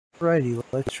Alrighty,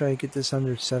 let's try to get this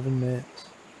under 7 minutes.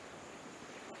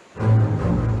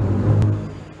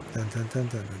 Dun, dun, dun, dun,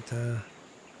 dun, dun.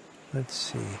 Let's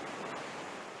see.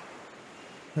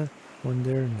 Huh? One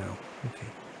there? No. Okay.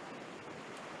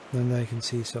 None that I can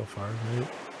see so far, right?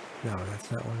 No,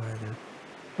 that's not one either.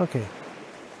 Okay.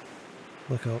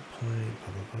 Lookout point.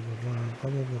 Blah, blah, blah, blah,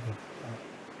 blah, blah, blah, blah,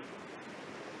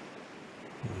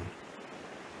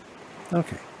 blah.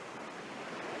 Okay.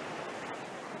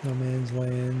 No man's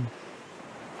land.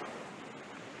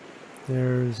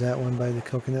 There's that one by the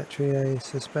coconut tree, I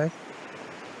suspect.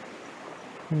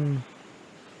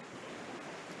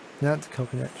 Not the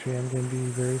coconut tree. I'm going to be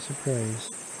very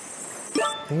surprised.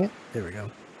 Dang it. There we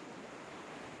go.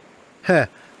 Heh.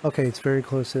 Okay, it's very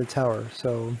close to the tower,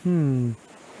 so,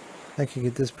 I can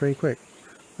get this pretty quick.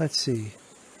 Let's see.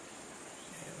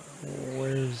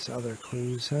 Where's other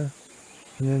clues, huh?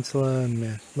 Peninsula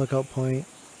and lookout point.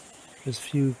 There's a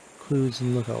few clues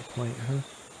in lookout point, huh?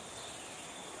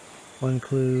 One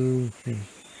clue.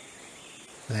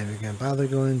 Not even gonna bother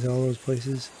going to all those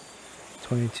places.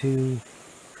 22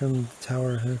 from the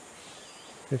tower, huh?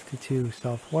 52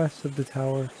 southwest of the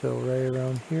tower, so right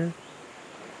around here.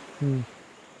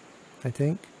 I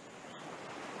think.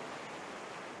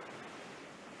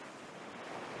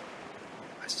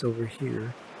 That's over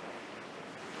here.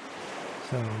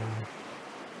 So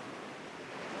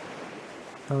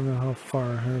I don't know how far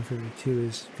 152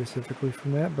 is specifically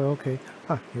from that, but okay.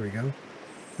 Ah, here we go.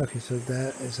 Okay, so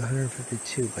that is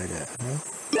 152 by that,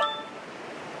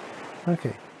 huh?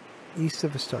 Okay, east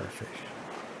of a starfish.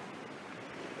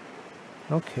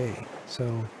 Okay,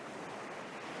 so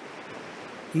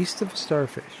east of a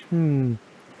starfish.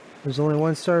 There's only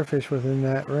one starfish within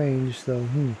that range, so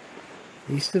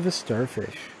east of a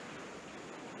starfish.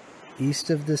 East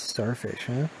of this starfish,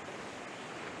 huh?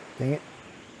 Dang it.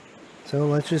 So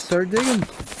let's just start digging.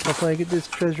 Hopefully I get this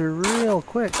treasure real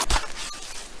quick.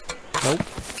 Nope.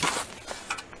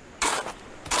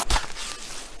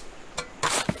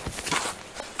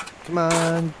 Come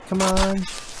on, come on.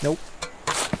 Nope.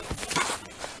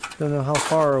 Don't know how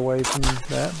far away from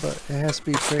that, but it has to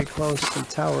be pretty close to the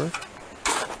tower.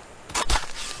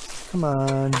 Come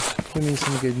on. Give me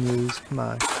some good news. Come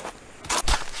on.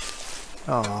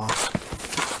 Aww.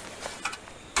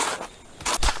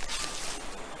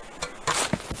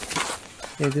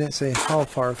 It didn't say how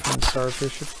far from the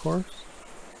starfish, of course.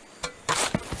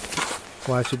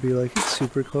 Well, I should be like, it's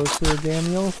super close to the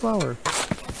damn yellow flower.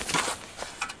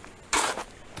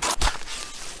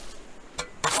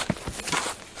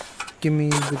 Give me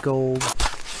the gold.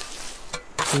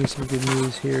 Give me some good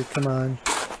news here. Come on.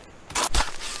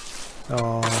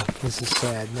 Oh, this is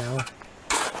sad now.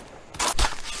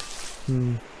 I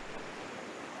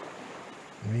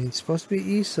mean, it's supposed to be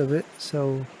east of it,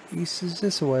 so east is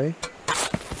this way.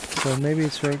 So maybe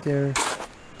it's right there.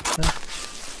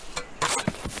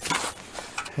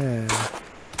 Huh?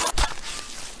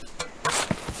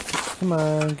 Come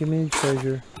on, give me the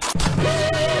treasure.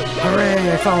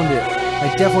 Hooray, I found it!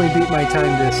 I definitely beat my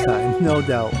time this time, no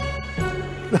doubt.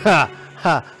 Ha!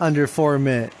 Ha! Under 4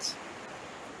 minutes.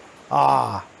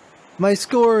 Ah! My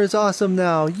score is awesome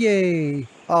now! Yay!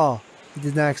 Oh, I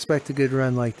did not expect a good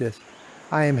run like this.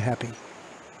 I am happy.